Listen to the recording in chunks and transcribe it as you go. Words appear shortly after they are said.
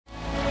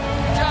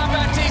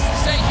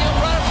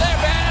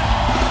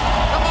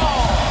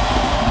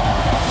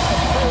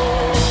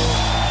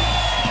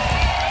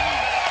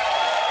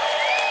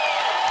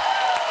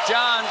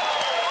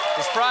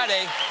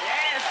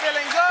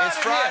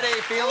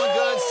feeling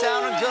good,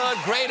 sounding good,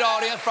 great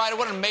audience. Friday,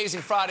 what an amazing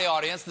Friday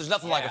audience. There's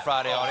nothing like a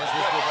Friday audience.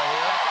 This group right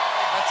here.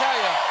 I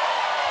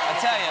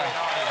tell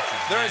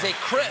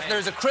you,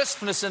 there's a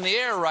crispness in the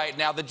air right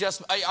now that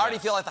just, I already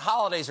feel like the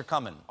holidays are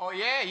coming. Oh,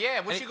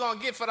 yeah. What you gonna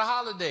get for the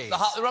holidays?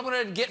 What I'm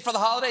gonna get for the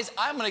holidays?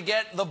 I'm gonna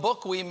get the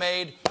book we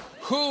made,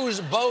 Whose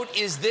Boat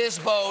Is This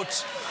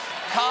Boat?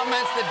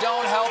 Comments that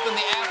don't help in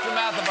the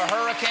aftermath of a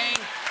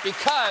hurricane,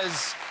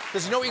 because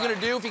you know what you're going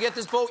to do if you get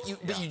this boat?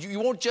 You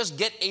won't just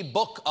get a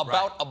book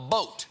about a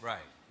boat. Right.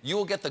 You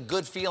will get the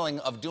good feeling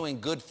of doing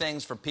good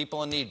things for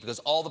people in need, because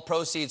all the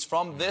proceeds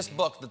from this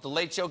book that The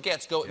Late Show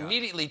gets go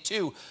immediately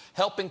to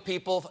helping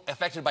people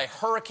affected by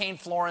Hurricane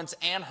Florence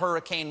and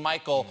Hurricane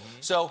Michael.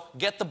 So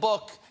get the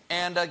book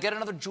and get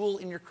another jewel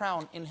in your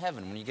crown in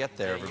heaven when you get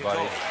there,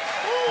 everybody.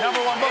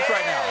 #1 book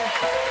right now.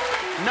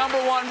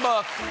 #1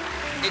 book.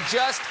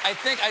 I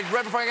think I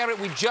read before I got it,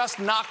 we just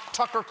knocked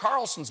Tucker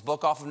Carlson's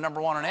book off of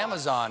 #1 on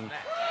Amazon.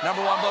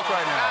 #1 book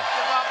right now.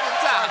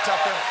 Sorry,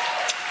 Tucker.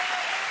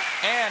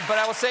 But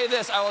I will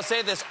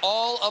say this,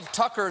 all of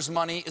Tucker's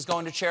money is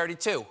going to charity,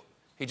 too.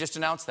 He just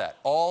announced that.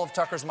 All of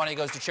Tucker's money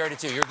goes to charity,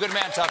 too. You're a good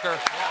man, Tucker.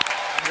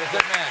 You're a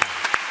good man.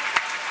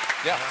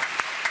 Yeah.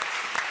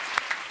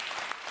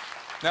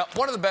 Now,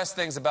 one of the best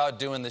things about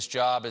doing this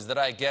job is that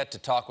I get to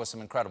talk with some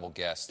incredible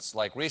guests.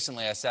 Like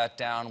recently, I sat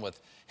down with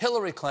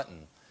Hillary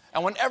Clinton.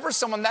 And whenever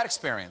someone that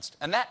experienced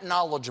and that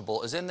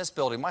knowledgeable is in this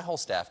building, my whole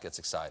staff gets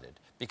excited,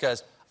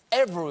 because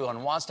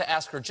everyone wants to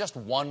ask her just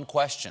one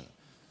question.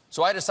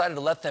 So I decided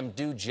to let them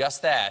do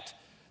just that.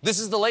 This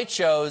is The Late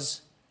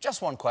Show's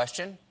Just One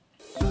Question.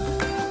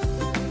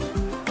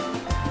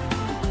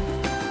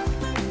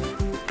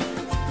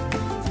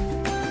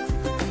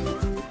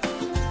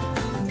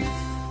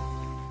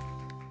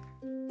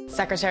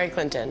 Secretary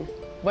Clinton,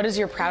 what is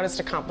your proudest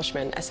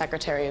accomplishment as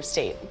Secretary of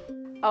State?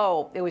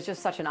 Oh, it was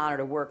just such an honor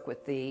to work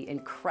with the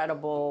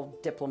incredible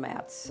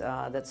diplomats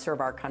that serve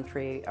our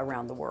country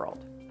around the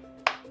world.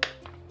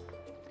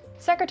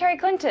 Secretary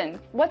Clinton,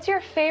 what's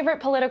your favorite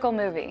political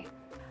movie?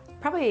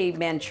 Probably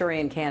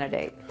Manchurian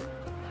Candidate.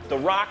 The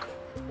Rock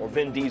or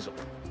Vin Diesel?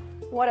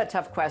 What a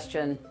tough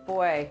question.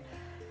 Boy,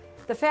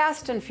 the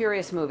Fast and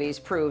Furious movies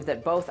prove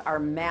that both are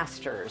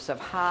masters of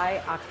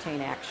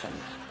high-octane action.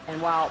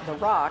 And while The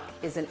Rock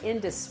is an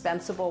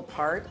indispensable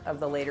part of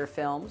the later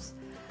films,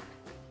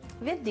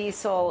 Vin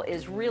Diesel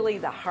is really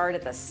the heart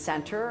at the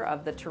center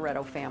of the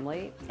Toretto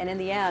family. And in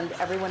the end,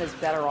 everyone is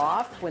better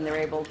off when they're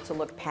able to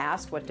look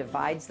past what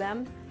divides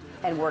them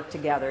and work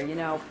together. You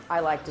know,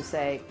 I like to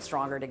say,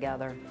 stronger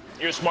together.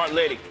 You're a smart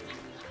lady.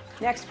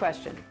 Next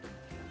question.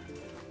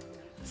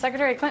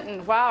 Secretary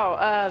Clinton,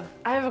 wow,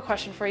 I have a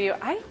question for you.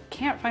 I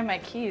can't find my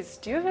keys.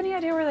 Do you have any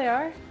idea where they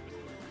are?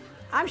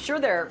 I'm sure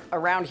they're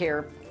around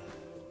here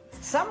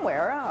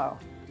somewhere. Oh,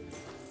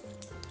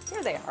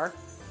 here they are.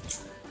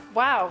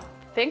 Wow,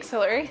 thanks,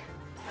 Hillary.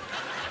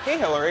 Hey,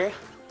 Hillary.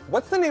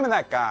 What's the name of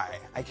that guy?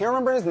 I can't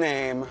remember his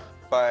name,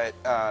 but,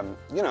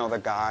 you know, the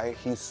guy,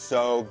 he's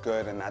so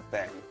good in that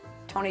thing.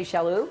 Tony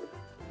Shalhoub?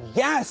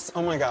 Yes!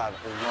 Oh, my God.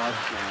 I love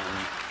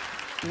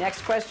him.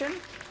 Next question.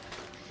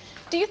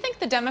 Do you think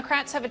the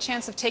Democrats have a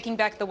chance of taking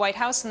back the White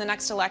House in the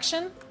next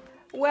election?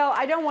 Well,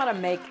 I don't want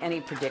to make any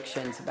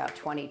predictions about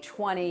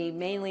 2020,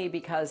 mainly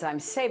because I'm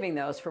saving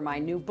those for my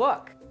new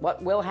book,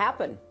 What Will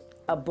Happen?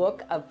 A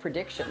Book of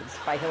Predictions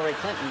by Hillary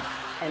Clinton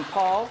and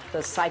Paul,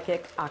 the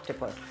Psychic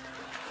Octopus.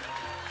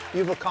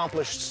 You've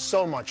accomplished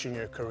so much in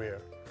your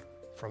career,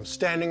 from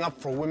standing up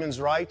for women's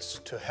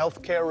rights to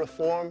health care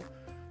reform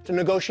to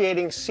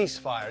negotiating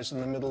ceasefires in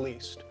the Middle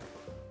East.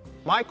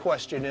 My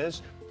question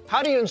is,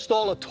 how do you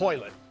install a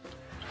toilet?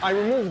 I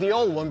removed the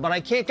old one, but I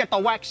can't get the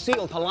wax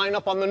seal to line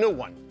up on the new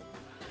one.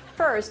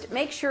 First,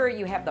 make sure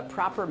you have the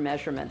proper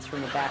measurements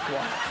from the back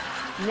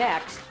wall.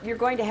 Next, you're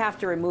going to have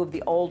to remove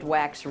the old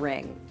wax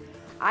ring.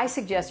 I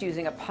suggest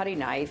using a putty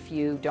knife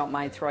you don't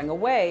mind throwing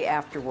away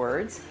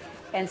afterwards,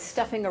 and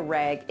stuffing a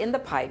rag in the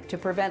pipe to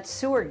prevent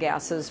sewer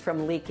gases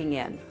from leaking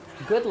in.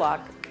 Good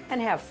luck and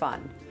have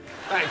fun.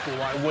 Thank you,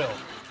 I will.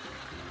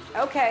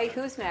 Okay,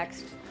 who's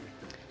next?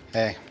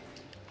 Hey.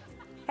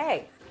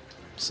 Hey.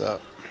 What's up?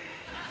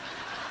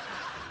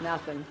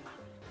 Nothing.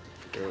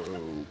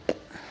 Dope.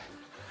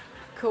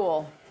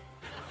 Cool.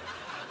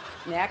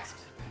 Next.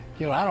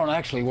 You know, I don't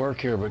actually work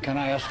here, but can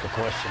I ask a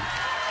question?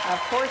 Of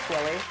course,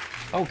 Willie.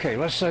 Okay,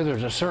 let's say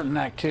there's a certain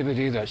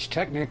activity that's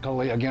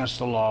technically against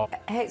the law.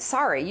 Hey,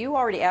 sorry, you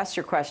already asked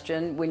your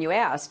question when you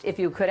asked if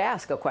you could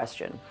ask a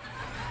question.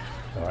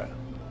 All right.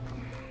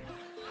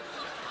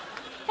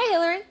 Hey,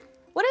 Hillary,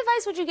 what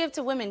advice would you give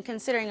to women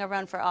considering a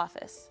run for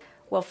office?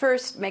 Well,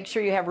 first, make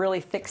sure you have really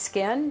thick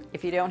skin.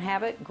 If you don't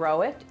have it,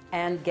 grow it,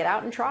 and get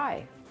out and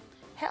try.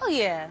 Hell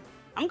yeah,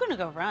 I'm gonna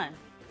go run.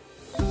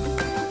 We'll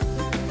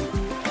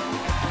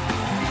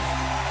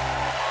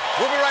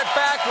be right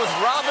back with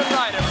Robin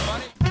Wright,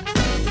 everybody.